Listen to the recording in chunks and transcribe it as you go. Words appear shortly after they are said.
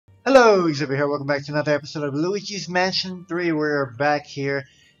Hello, Xavier here. Welcome back to another episode of Luigi's Mansion 3. We're back here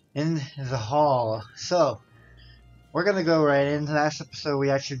in the hall. So, we're gonna go right in. Last episode, we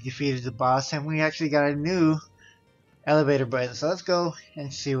actually defeated the boss, and we actually got a new elevator button. So let's go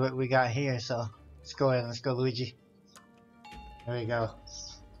and see what we got here. So, let's go in. Let's go, Luigi. There we go.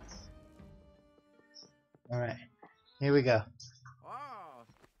 Alright, here we go. Oh,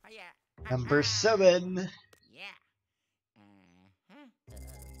 yeah. Number 7. Yeah.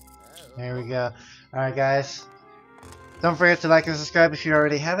 There we go. Alright, guys. Don't forget to like and subscribe if you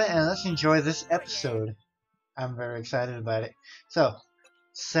already haven't, and let's enjoy this episode. I'm very excited about it. So,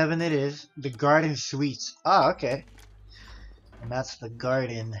 7 it is. The Garden Suites. Ah, okay. And that's the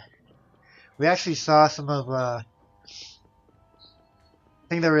garden. We actually saw some of, I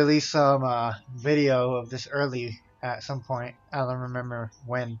think they released some video of this early at some point. I don't remember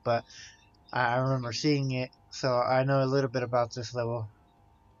when, but I remember seeing it. So I know a little bit about this level.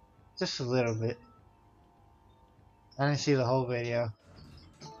 Just a little bit. I didn't see the whole video.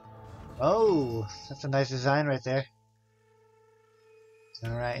 Oh, that's a nice design right there.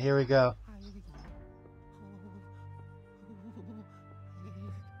 Alright, here we go.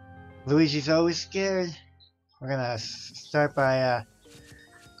 Luigi's always scared. We're gonna start by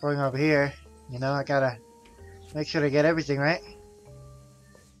going over here. You know, I gotta make sure to get everything right.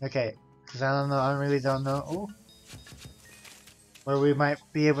 Okay, because I don't know, I really don't know. Ooh. Where we might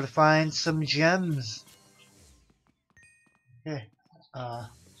be able to find some gems. Okay.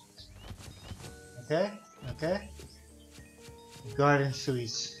 Okay. Garden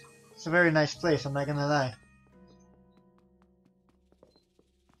Suites. It's a very nice place, I'm not gonna lie.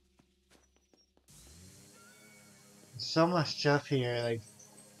 So much stuff here, like.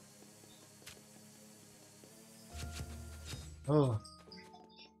 Oh.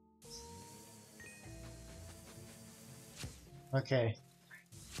 Okay.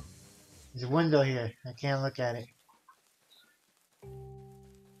 There's a window here. I can't look at it.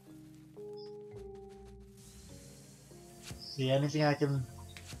 See anything I can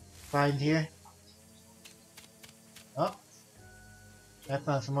find here? Oh. I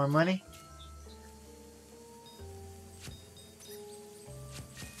found some more money.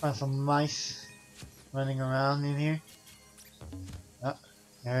 Found some mice running around in here. Oh,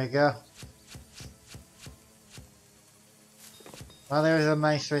 there we go. Oh, there's a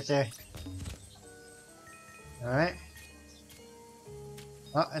mice right there. Alright.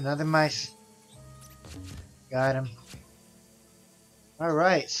 Oh, another mice. Got him.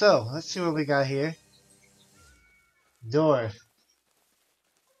 Alright, so let's see what we got here. Door.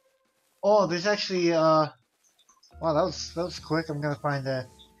 Oh, there's actually wow, that was quick. I'm gonna find a.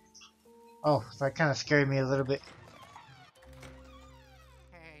 Oh, that kind of scared me a little bit.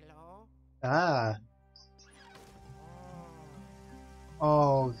 Hello. Ah.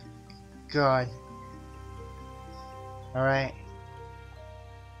 Oh, God. Alright.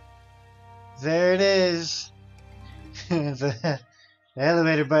 There it is. the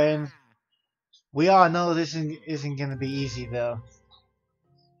elevator button. We all know this isn't gonna be easy though.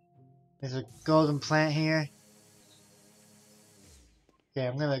 There's a golden plant here. Okay,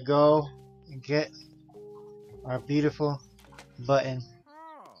 I'm gonna go and get our beautiful button.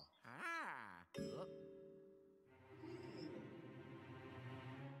 Oh,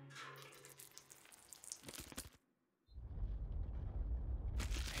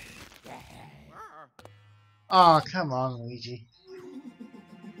 Oh, come on, Luigi.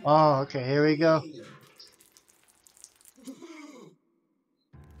 Oh, okay, here we go.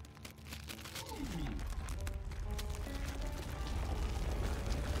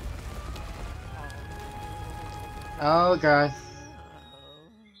 Oh, God.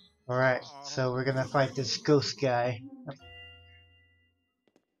 Alright, so we're gonna fight this ghost guy.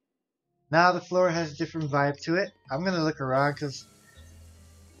 Now the floor has a different vibe to it. I'm gonna look around because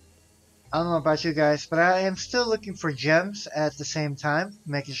I don't know about you guys, but I am still looking for gems at the same time,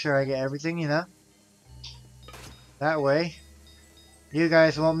 making sure I get everything, you know. That way, you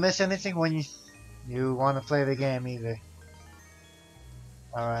guys won't miss anything when you want to play the game either.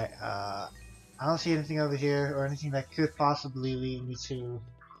 Alright, I don't see anything over here or anything that could possibly lead me to.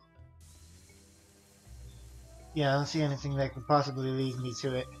 Yeah, I don't see anything that could possibly lead me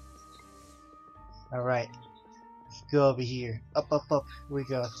to it. Alright, let's go over here. Up, up, up. Here we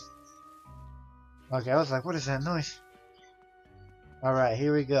go. Okay, I was like, what is that noise? Alright,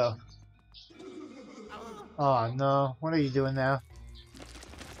 here we go. Oh no, what are you doing now?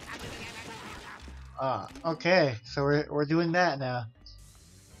 Ah, okay, so we're doing that now.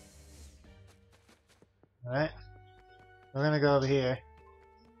 Alright. We're gonna go over here.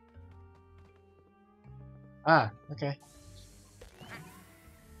 Ah, okay.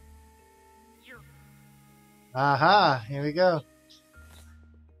 Aha! Here we go.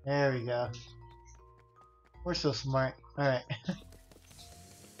 There we go. We're so smart. Alright.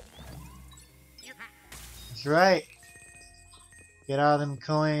 That's right. Get all them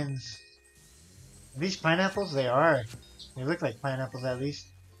coins. Are these pineapples? They are. They look like pineapples at least.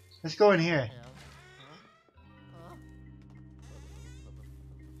 Let's go in here.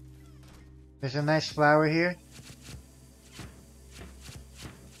 There's a nice flower here.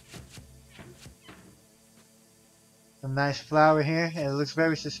 A nice flower here. It looks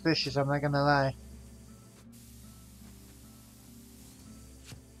very suspicious, I'm not gonna lie.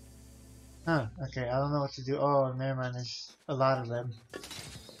 Huh, okay, I don't know what to do. Oh, never mind, there's a lot of them.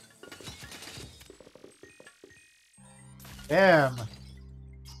 Damn!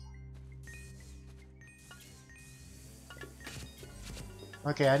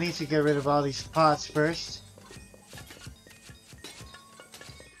 Okay, I need to get rid of all these pots first.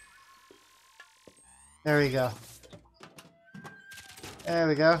 There we go. There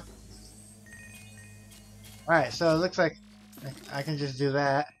we go. Alright, so it looks like I can just do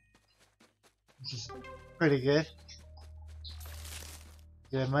that. Which is pretty good.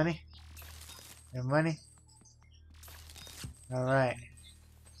 Good money. Good money. Alright.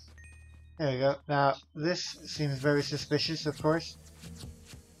 There we go. Now, this seems very suspicious, of course.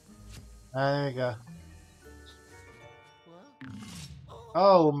 There we go.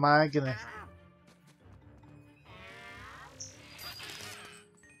 Oh my goodness.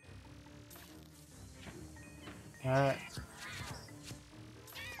 Alright.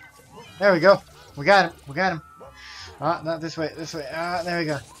 There we go. We got him. We got him. Oh, not this way. This way. Ah, there we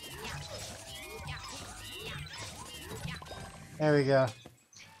go. There we go.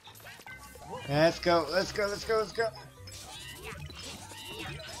 Let's go. Let's go. Let's go. Let's go.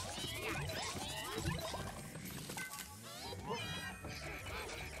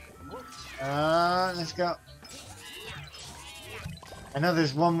 Let's go. I know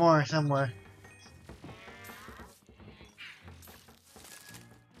there's one more somewhere.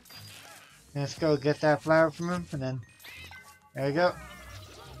 Let's go get that flower from him, and then there we go.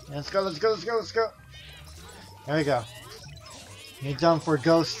 Let's go, let's go, let's go, let's go. There we go. You're done for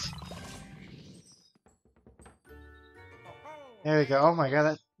ghost. There we go. Oh my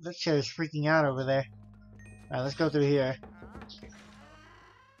god, that chair is freaking out over there. Alright, let's go through here.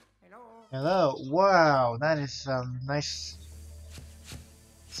 Hello. Wow, that is some nice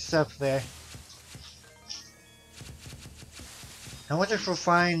stuff there. I wonder if we'll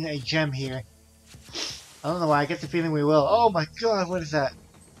find a gem here. I don't know why, I get the feeling we will. Oh my god, what is that?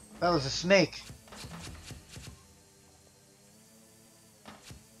 That was a snake.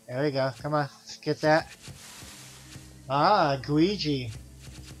 There we go, come on, let's get that. Ah, Luigi.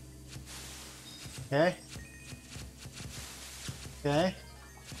 Okay. Okay.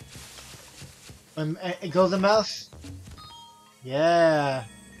 Golden mouse? Yeah.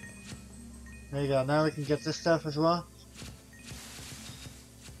 There you go, now we can get this stuff as well.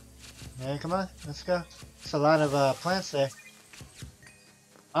 Yeah, come on, let's go. There's a lot of plants there.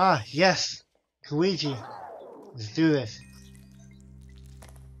 Ah, yes! Luigi. Let's do this.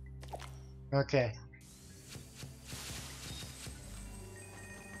 Okay.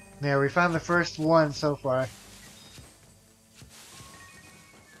 Yeah, we found the first one so far.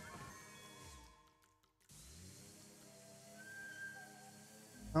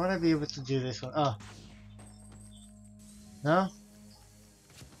 I want to be able to do this one. Oh. No?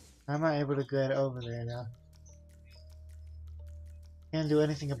 I'm not able to get over there now. Can't do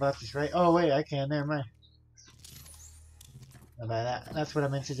anything about this, right? Oh wait, I can. Never mind. About that. That's what I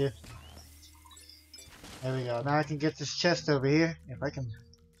meant to do. There we go. Now I can get this chest over here. If I can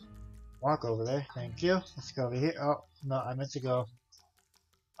walk over there. Thank you. Let's go over here. Oh, no, I meant to go.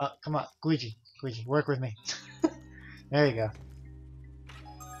 Come on. Luigi. Luigi, work with me. There you go.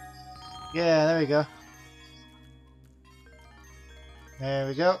 Yeah, there we go. There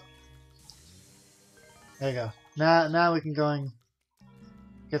we go. There you go. Now we can go and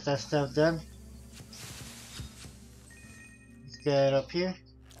get that stuff done. Let's get up here.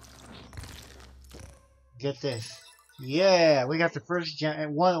 Get this. Yeah, we got the first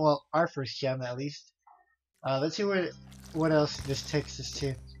gem. Well, our first gem at least. Let's see what else this takes us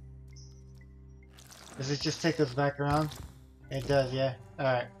to. Does it just take us back around? It does, yeah.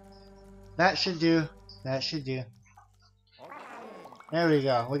 Alright. That should do. That should do. There we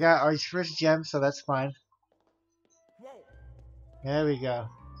go. We got our first gem, so that's fine. There we go.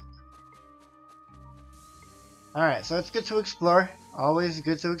 Alright, so it's good to explore. Always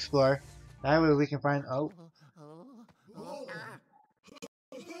good to explore. That way we can find... Oh.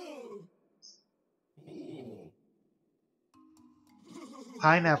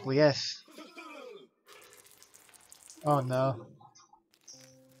 Pineapple, yes. Oh no.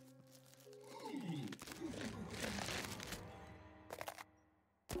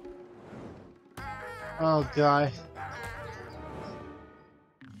 Oh god.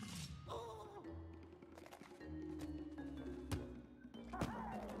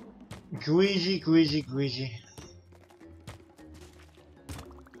 Luigi.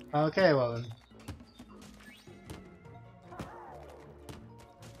 Okay, well then.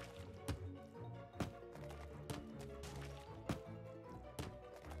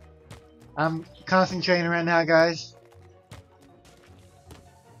 I'm concentrating right now, guys.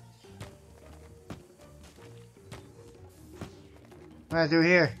 What do I do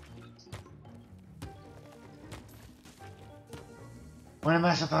here? What am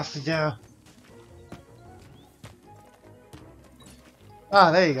I supposed to do?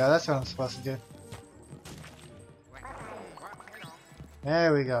 Oh, there you go. That's what I'm supposed to do.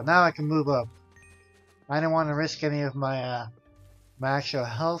 There we go. Now I can move up. I didn't want to risk any of my my actual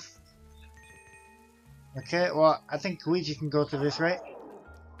health. Okay, well, I think Luigi can go through this, right?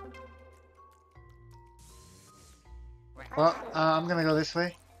 Well, I'm gonna go this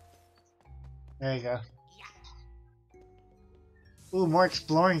way. There you go. Ooh, more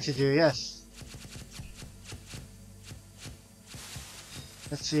exploring to do, yes.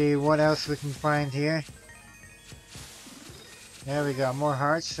 Let's see what else we can find here. There we go, more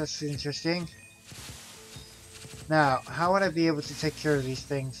hearts, that's interesting. Now, how would I be able to take care of these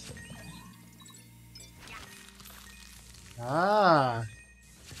things? Ah.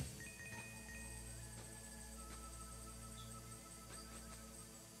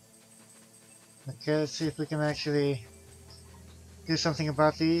 Okay, let's see if we can actually do something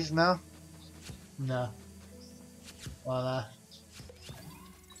about these. No? No. Voila.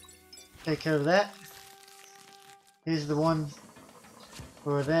 Take care of that. Here's the one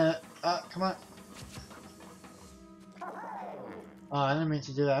for that. Ah, come on. Oh, I didn't mean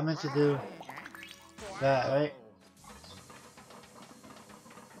to do that. I meant to do that, right?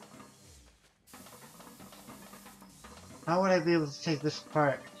 How would I be able to take this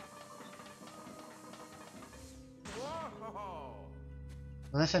apart?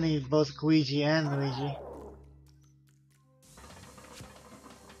 Unless I need both Luigi and Luigi.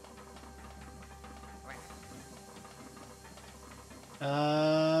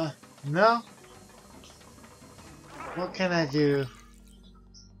 No? What can I do?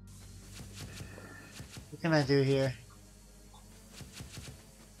 What can I do here?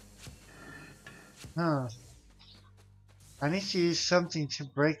 Huh. I need to use something to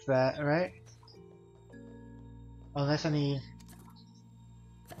break that, right? Unless I need...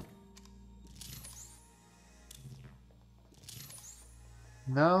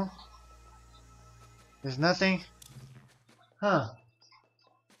 No? There's nothing? Huh.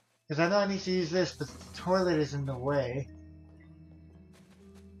 Because I know I need to use this, but the toilet is in the way.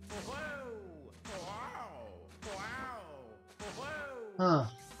 Huh.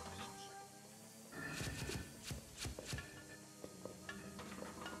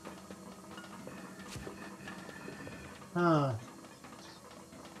 Huh.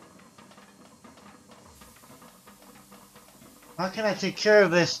 How can I take care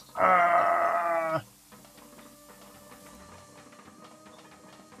of this?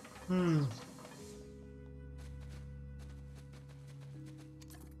 Hmm.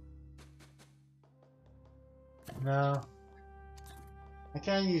 No. I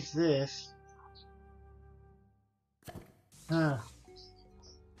can't use this. Huh.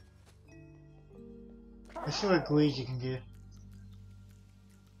 Let's see what Luigi can do.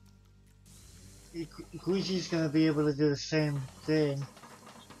 Luigi's gonna be able to do the same thing.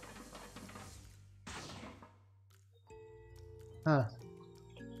 Huh.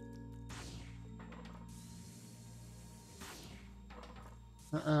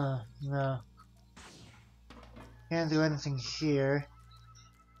 No. Can't do anything here.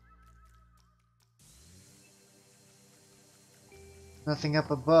 Nothing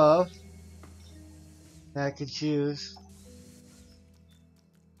up above that I could choose.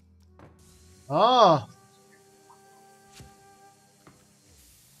 Oh!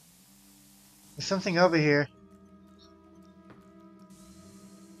 There's something over here.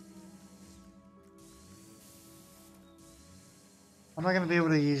 I'm not gonna be able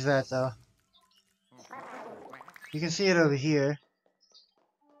to use that though. You can see it over here.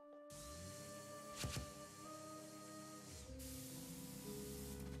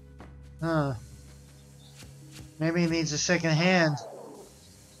 Huh. Maybe it needs a second hand.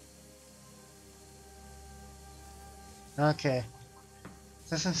 Okay.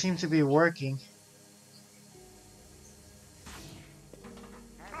 Doesn't seem to be working.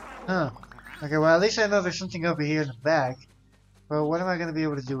 Huh. Okay, well at least I know there's something over here in the back. But what am I going to be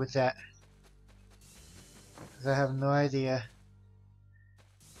able to do with that? Because I have no idea.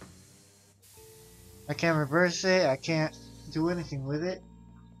 I can't reverse it. I can't do anything with it.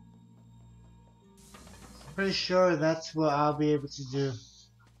 I'm pretty sure that's what I'll be able to do.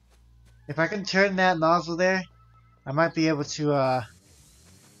 If I can turn that nozzle there, I might be able to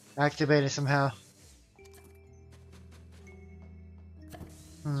activate it somehow.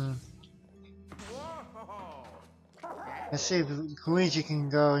 Let's see if Luigi can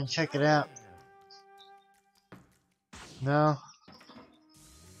go and check it out. No.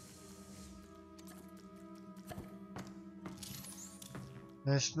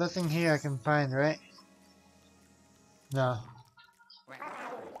 There's nothing here I can find, right? No.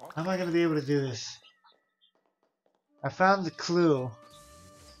 How am I going to be able to do this? I found the clue.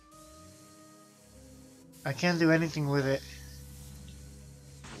 I can't do anything with it.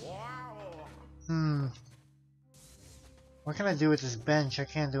 What can I do with this bench? I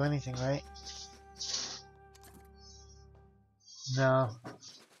can't do anything, right? No.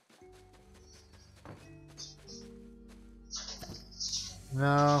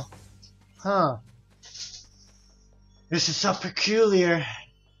 No. Huh. This is so peculiar.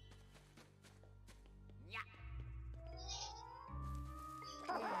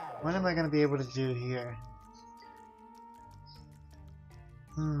 What am I going to be able to do here?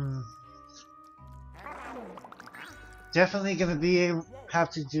 Definitely going to have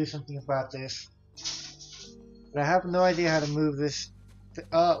to do something about this. But I have no idea how to move this.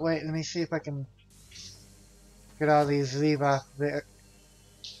 Oh, wait, let me see if I can get all these leaves off there.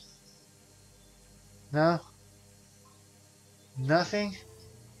 No? Nothing?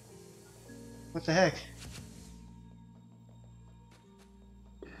 What the heck?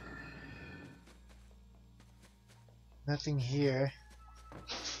 Nothing here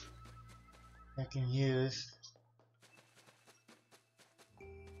I can use.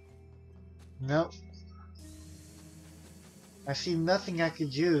 Nope. I see nothing I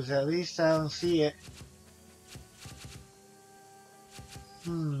could use. At least I don't see it.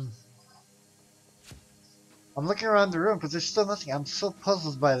 I'm looking around the room, but there's still nothing. I'm so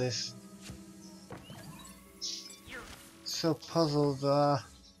puzzled by this. So puzzled,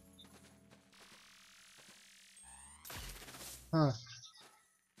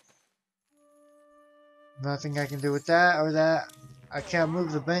 Nothing I can do with that or that. I can't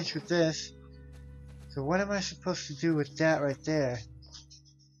move the bench with this. So what am I supposed to do with that right there?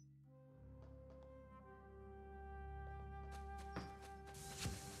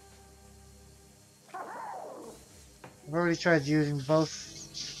 I've already tried using both.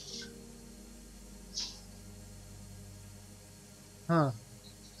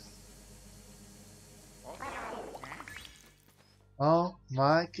 Oh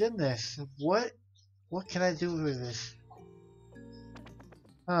my goodness. What can I do with this?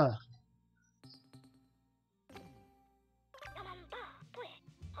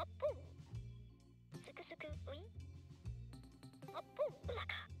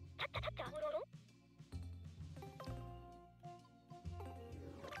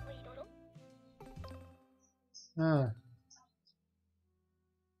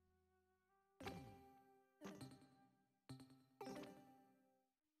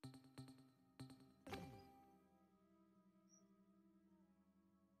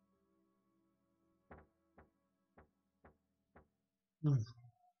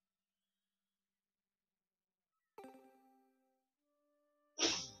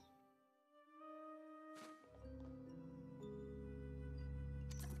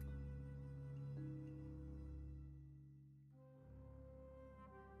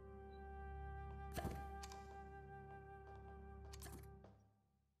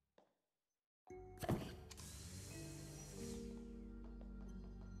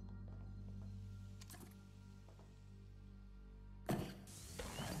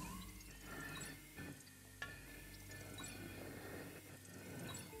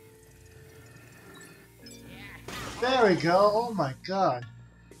 There we go. Oh my god.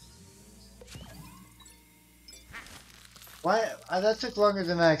 Why? That took longer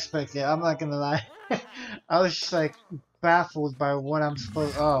than I expected. I'm not gonna lie. I was just like baffled by what I'm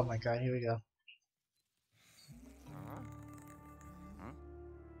supposed. Oh my god. Here we go.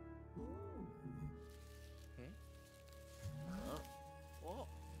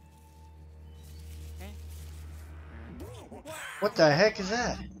 What the heck is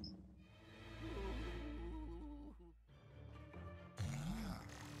that?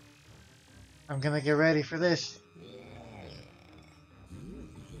 I'm gonna get ready for this.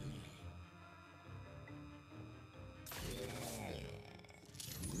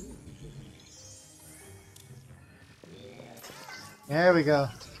 There we go.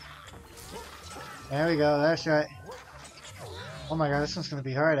 There we go, that's right. Oh my god, this one's gonna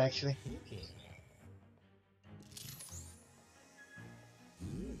be hard actually.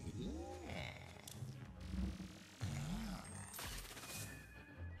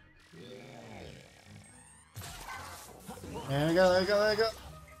 There we go, there we go, there we go.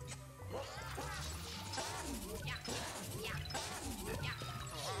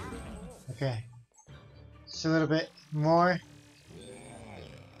 Okay. Just a little bit more.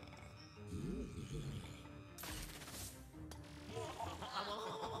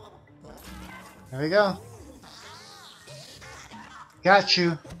 There we go. Got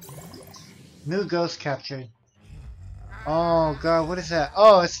you. New ghost captured. Oh god, what is that?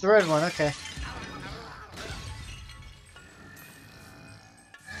 Oh, it's the red one, okay.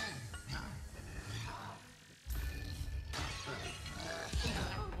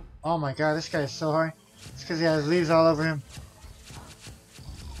 Oh my god, this guy is so hard. It's because he has leaves all over him.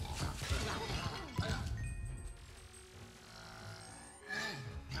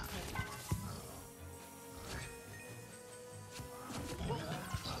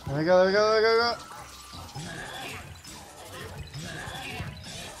 There we go, there we go, there we go, there we go.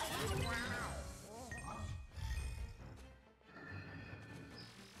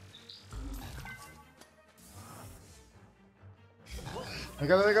 There we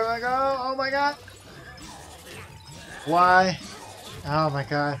go, there we go, there we go. Oh my god. Why? Oh my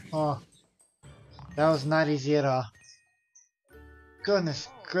god. Oh. That was not easy at all. Goodness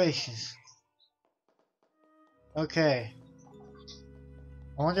gracious. Okay.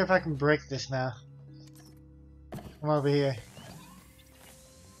 I wonder if I can break this now. Come over here.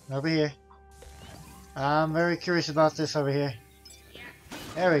 Over here. I'm very curious about this over here.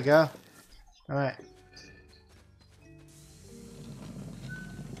 There we go. Alright.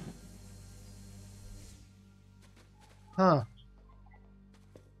 Huh.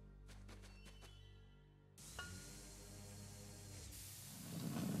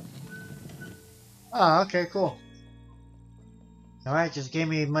 Oh, okay, cool. Alright, just gave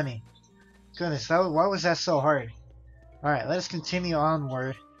me money. Goodness, why was that so hard? Alright, let us continue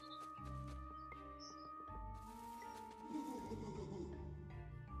onward.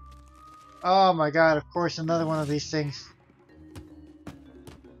 Oh my god, of course, another one of these things.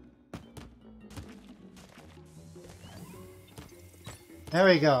 There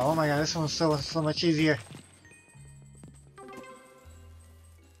we go. Oh my god, this one's so much easier.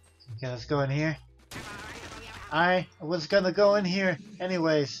 Okay, let's go in here. I was gonna go in here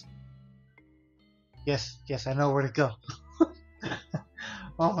anyways. Yes, I know where to go.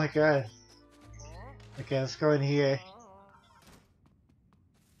 Oh my god. Okay, let's go in here.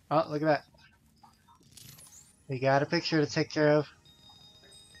 Oh, look at that. We got a picture to take care of.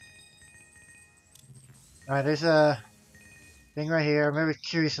 Alright, there's a thing right here. I'm very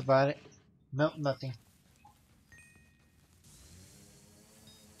curious about it. Nope, nothing.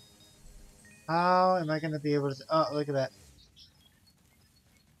 How am I going to be able to... Oh, look at that.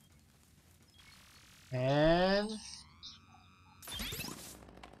 And...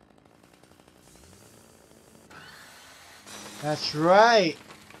 That's right!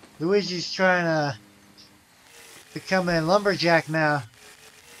 Luigi's trying to become a lumberjack now.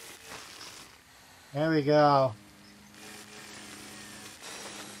 There we go.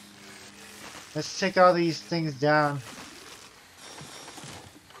 Let's take all these things down.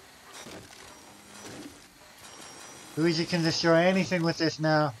 Luigi can destroy anything with this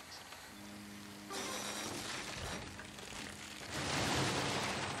now.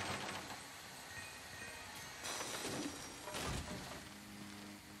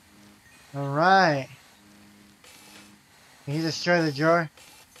 Alright. Can you destroy the drawer?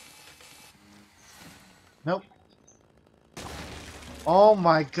 Nope. Oh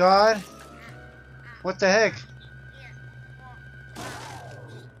my god. What the heck?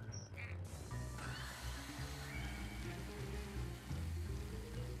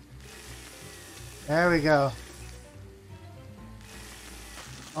 There we go.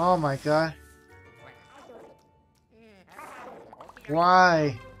 Oh my god.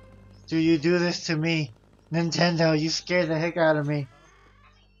 Why do you do this to me? Nintendo, you scared the heck out of me.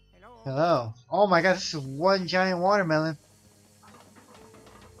 Hello. Oh my god, this is one giant watermelon.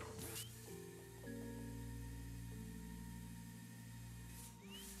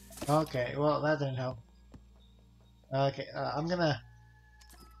 Okay, well that didn't help. Okay, I'm gonna...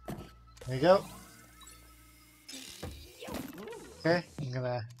 There you go. Okay, I'm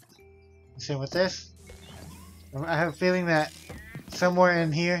gonna... Same with this. I have a feeling that somewhere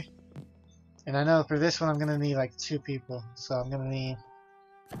in here, and I know for this one I'm gonna need like 2 people. So I'm gonna need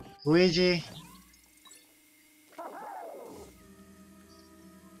Luigi,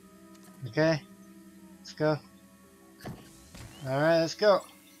 Okay, let's go. Alright, let's go.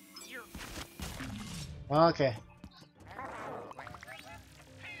 Okay.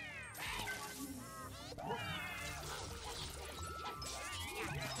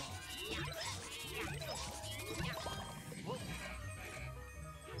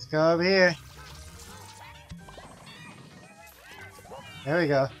 Let's go over here. There we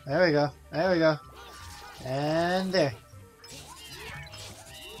go. There we go. There we go. And there.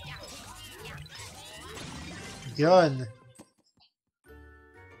 Done.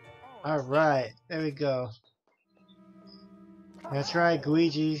 Alright, there we go. That's right,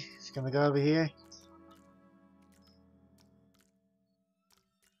 Luigi. It's gonna go over here.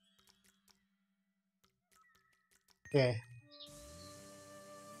 Okay.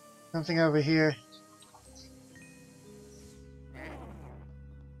 Something over here.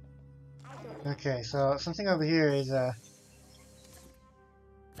 Okay, so something over here is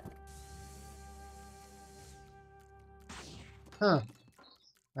huh.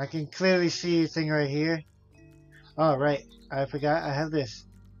 I can clearly see a thing right here. Oh right, I forgot I have this.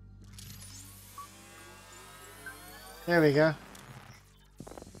 There we go.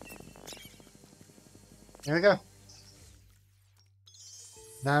 There we go.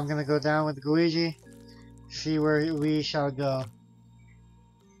 Now I'm gonna go down with Luigi, see where we shall go.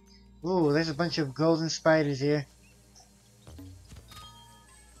 Ooh, there's a bunch of golden spiders here.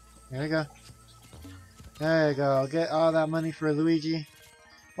 There we go. There we go. I'll get all that money for Luigi.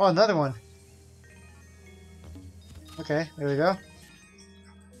 Oh, another one. Okay, there we go.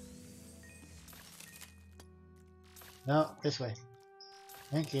 No, this way.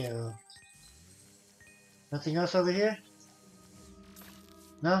 Thank you. Nothing else over here?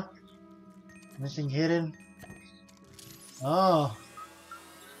 No? Nothing hidden? Oh.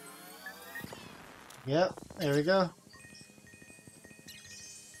 Yep, there we go.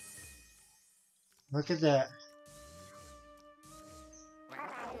 Look at that.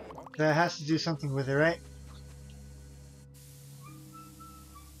 That has to do something with it, right?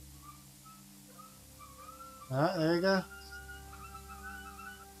 Oh, there we go.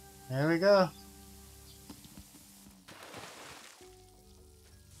 There we go.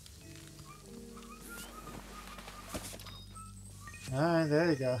 Alright, there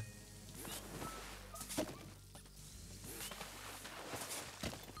we go.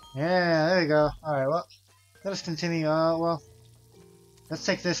 Yeah, there we go. Alright, well, let us continue. Well, let's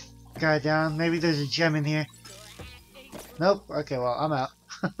take this guy down. Maybe there's a gem in here. Nope. Okay, well, I'm out.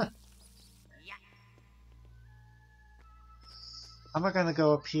 I'm not gonna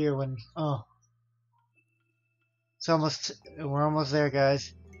go up here when... Oh. It's almost... We're almost there,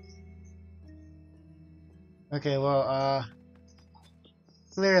 guys. Okay, well,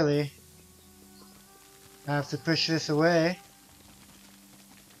 clearly, I have to push this away.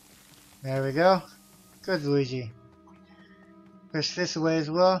 There we go. Good, Luigi. Push this away as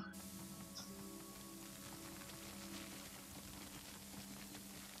well.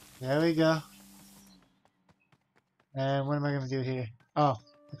 There we go. And what am I going to do here? Oh,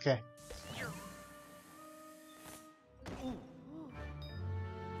 okay.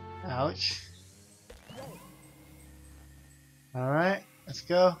 Ouch. Alright, let's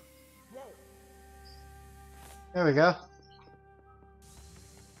go. There we go.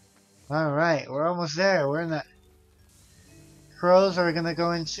 Alright, we're almost there. We're in that. Crows are gonna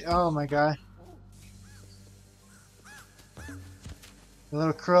go into. Oh my god. The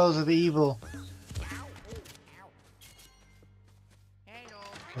little crows of evil.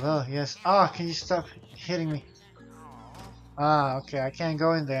 Hello, yes. Oh, can you stop hitting me? Ah, okay, I can't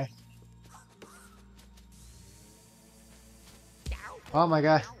go in there. Oh my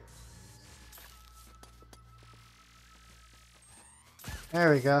god.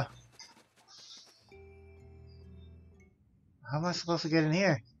 There we go. How am I supposed to get in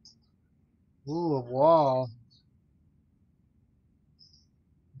here? Ooh, a wall.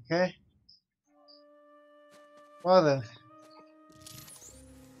 Okay. Well then.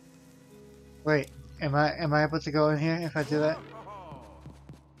 Wait, am I able to go in here if I do that?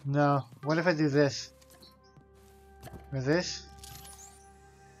 No. What if I do this? Or this?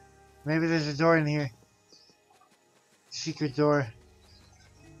 Maybe there's a door in here. Secret door.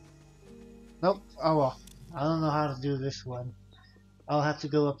 Nope. Oh well. I don't know how to do this one. I'll have to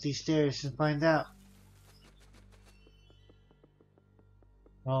go up these stairs and find out.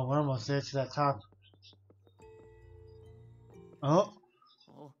 Oh, we're almost there to that top. Oh.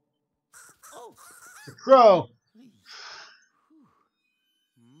 The crow!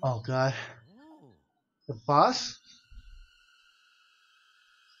 Oh god. The boss?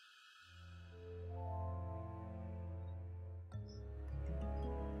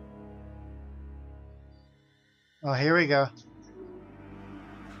 Oh, here we go.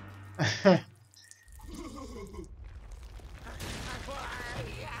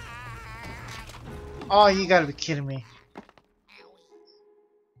 Oh, you gotta be kidding me.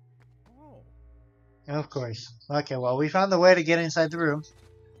 Oh. Of course. Okay, well, we found the way to get inside the room.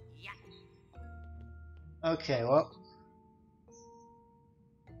 Okay, well.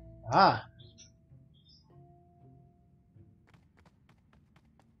 Ah.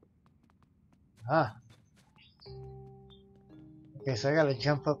 Ah. Okay, so I gotta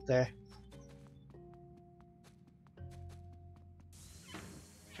jump up there.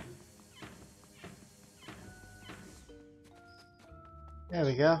 There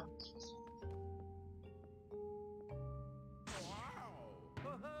we go.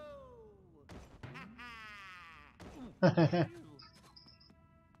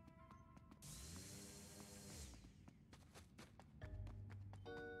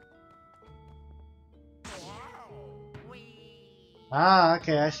 Ah,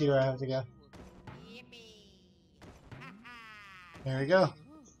 okay, I see where I have to go. There we go.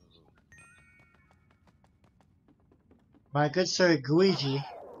 My good sir Luigi.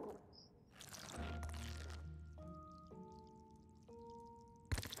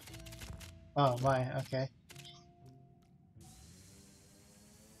 Oh my, okay.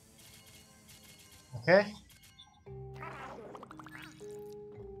 Okay.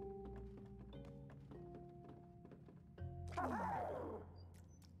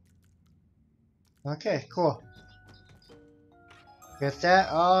 Okay, cool. Get that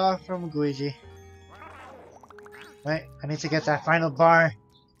all from Luigi. Wait, I need to get that final bar.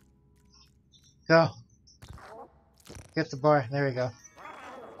 Go. Get the bar. There we go.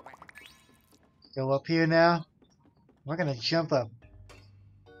 Go up here now. We're gonna jump up.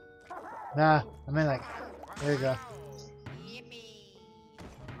 Nah, I mean like, there we go.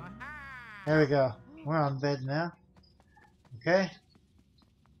 There we go. We're on bed now. Okay.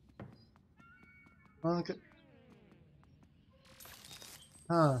 Well, look at...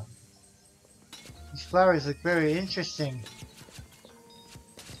 Huh. These flowers look very interesting.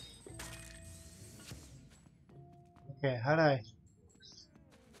 Okay, how do I...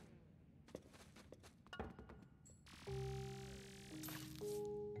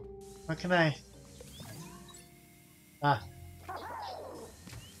 What can I... Ah.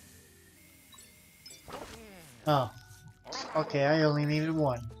 Oh. Okay, I only needed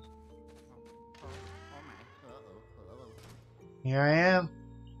one. Here I am.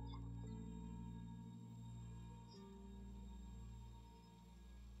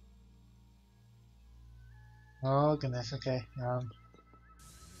 Oh goodness, okay.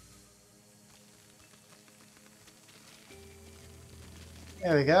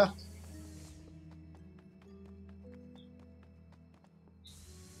 There we go.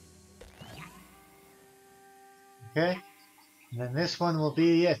 Okay. And then this one will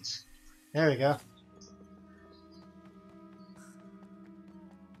be it. There we go.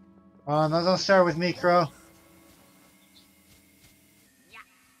 Oh no, don't start with me, Crow.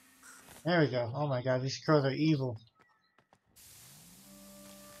 There we go. Oh my god, these crows are evil.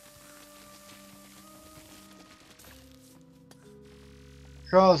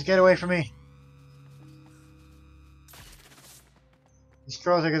 Crows, get away from me. These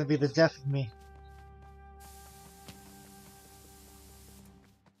crows are gonna be the death of me.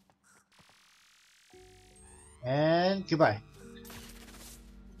 And goodbye.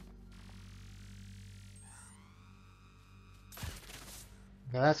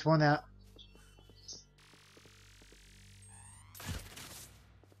 Okay, that's one out.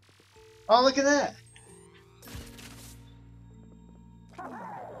 Oh, look at that!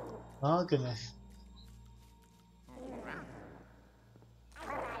 Oh, goodness.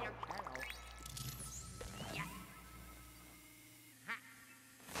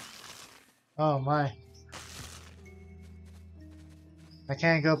 Oh, my. I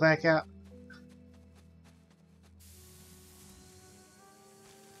can't go back out.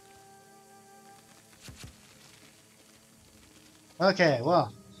 Okay,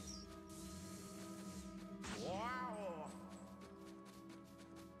 well.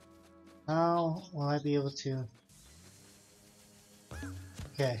 How will I be able to...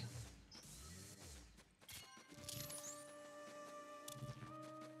 Okay.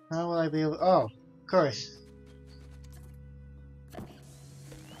 How will I be able... Oh, of course.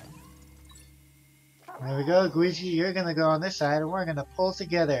 There we go, Luigi, you're gonna go on this side and we're gonna pull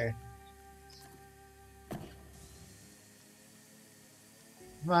together.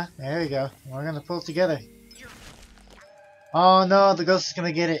 Come on, there we go. We're gonna pull together. Oh no, the ghost is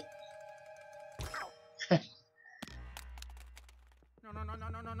gonna get it.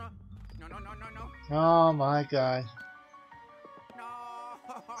 Oh my god.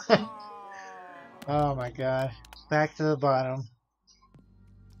 No. Oh my god. Back to the bottom.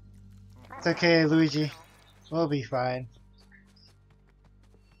 It's okay, Luigi. We'll be fine.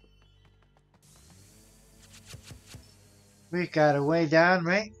 We got a way down,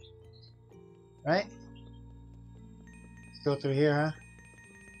 right? Right? Let's go through here, huh?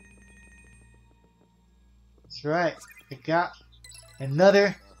 That's right. We got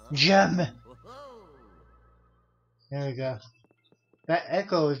another gem. There we go. That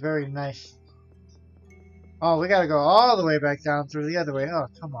echo is very nice. Oh, we gotta go all the way back down through the other way. Oh,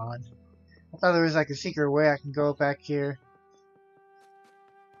 come on. I thought there was like a secret way I can go back here.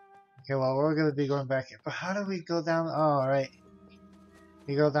 Okay, well, we're gonna be going back here. But how do we go down? Oh, right.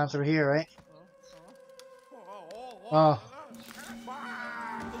 We go down through here, right? Oh.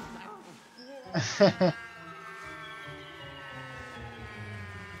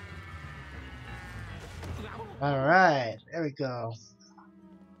 Alright, there we go.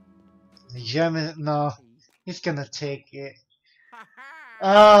 The gem is... No, he's gonna take it.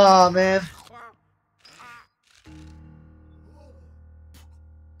 Oh, man.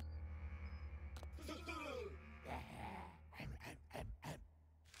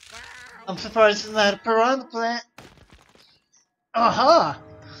 I'm surprised it's not a piranha plant. Aha!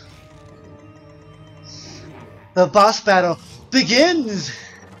 The boss battle begins!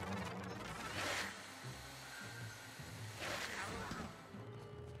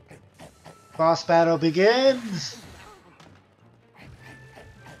 Boss battle begins!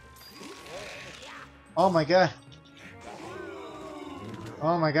 Oh my god.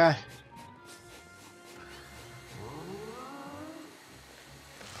 Oh my god.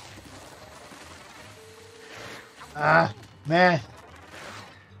 Ah, man.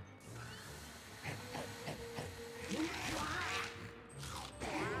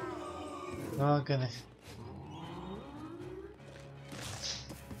 Oh goodness.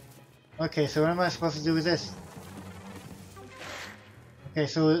 Okay, so what am I supposed to do with this? Okay,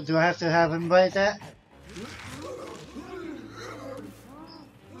 so do I have to have him bite that?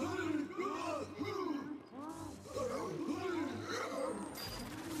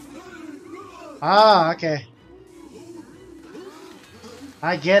 Ah, okay.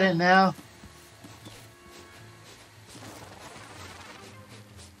 I get it now.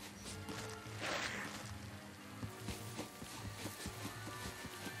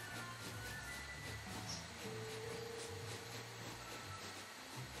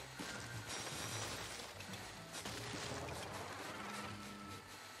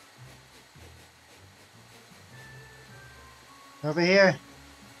 Over here.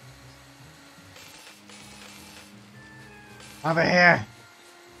 Over here.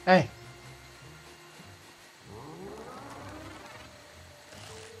 Hey.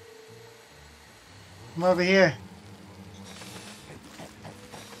 Come over here.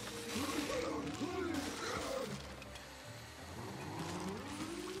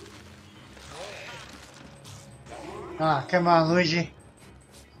 Ah, come on, Luigi.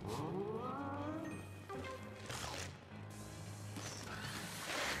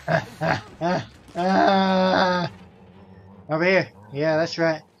 Over here. Yeah, that's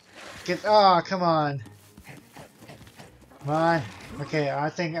right. Get. Oh, come on. Come on. Okay, I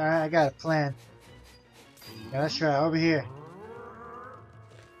think I got a plan. Yeah, that's right. Over here.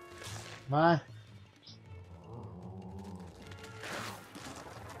 Come on.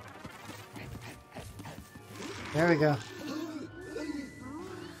 There we go.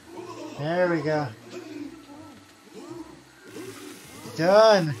 There we go.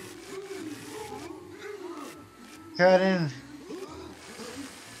 Done. Cut in.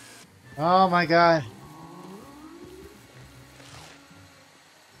 Oh my god.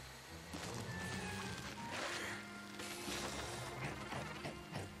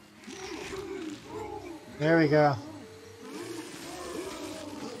 There we go.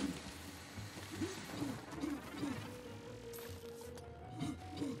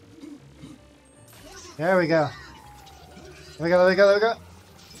 There we go. There we go, there we go, there we go.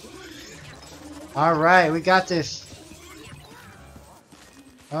 Alright, we got this.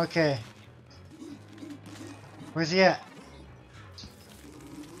 Okay. Where's he at?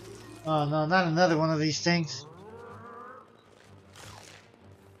 Oh no, not another one of these things.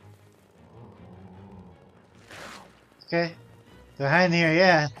 Okay. Behind here,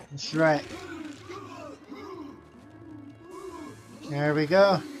 yeah, that's right. There we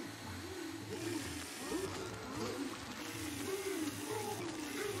go.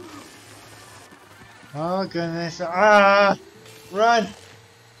 Oh goodness. Ah! Run!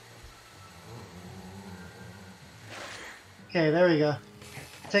 Okay, there we go.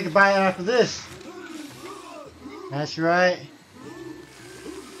 Take a bite after this. That's right.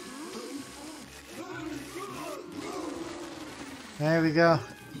 There we go.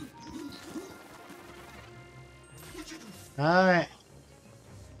 Alright.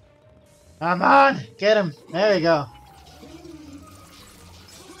 Come on! Get him! There we go.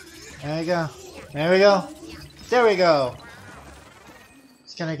 There we go. There we go. There we go.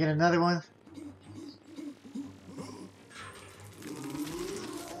 Just gonna get another one.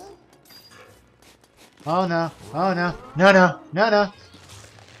 Oh no. Oh no. No, no. No, no.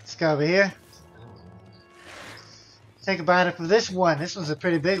 Let's go over here. Take a bite of this one. This one's a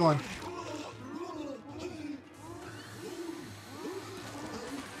pretty big one.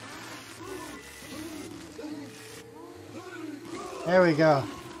 There we go.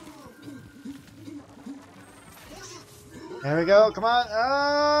 There we go. Come on.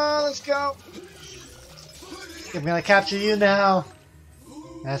 Oh, let's go. I'm gonna capture you now.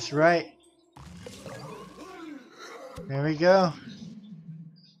 That's right. There we go.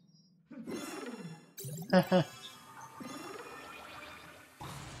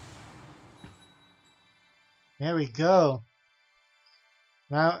 There we go.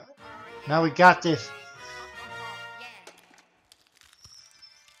 Now we got this.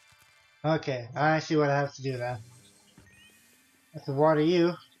 Okay, I see what I have to do now. I have to water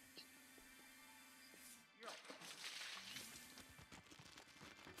you.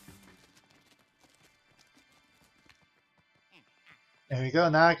 There we go.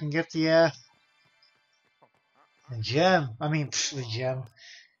 Now I can get the gem. I mean, the gem.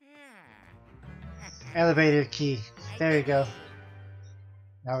 Elevator key. There you go.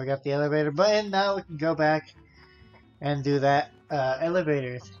 Now we got the elevator button. Now we can go back and do that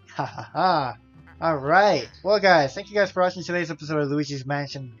elevator. Ha ha ha. Alright. Well guys, thank you guys for watching today's episode of Luigi's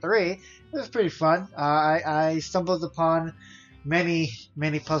Mansion 3. It was pretty fun. I stumbled upon many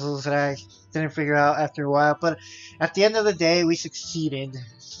puzzles that I didn't figure out after a while, but at the end of the day we succeeded.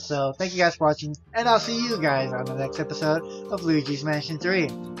 So thank you guys for watching, and I'll see you guys on the next episode of Luigi's Mansion 3.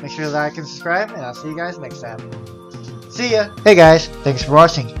 Make sure to like and subscribe, and I'll see you guys next time. See ya! Hey guys, thanks for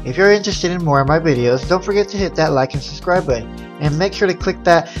watching. If you're interested in more of my videos, don't forget to hit that like and subscribe button. And make sure to click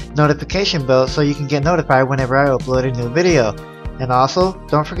that notification bell so you can get notified whenever I upload a new video. And also,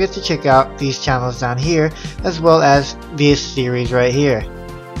 don't forget to check out these channels down here, as well as this series right here.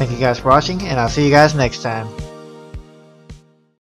 Thank you guys for watching, and I'll see you guys next time.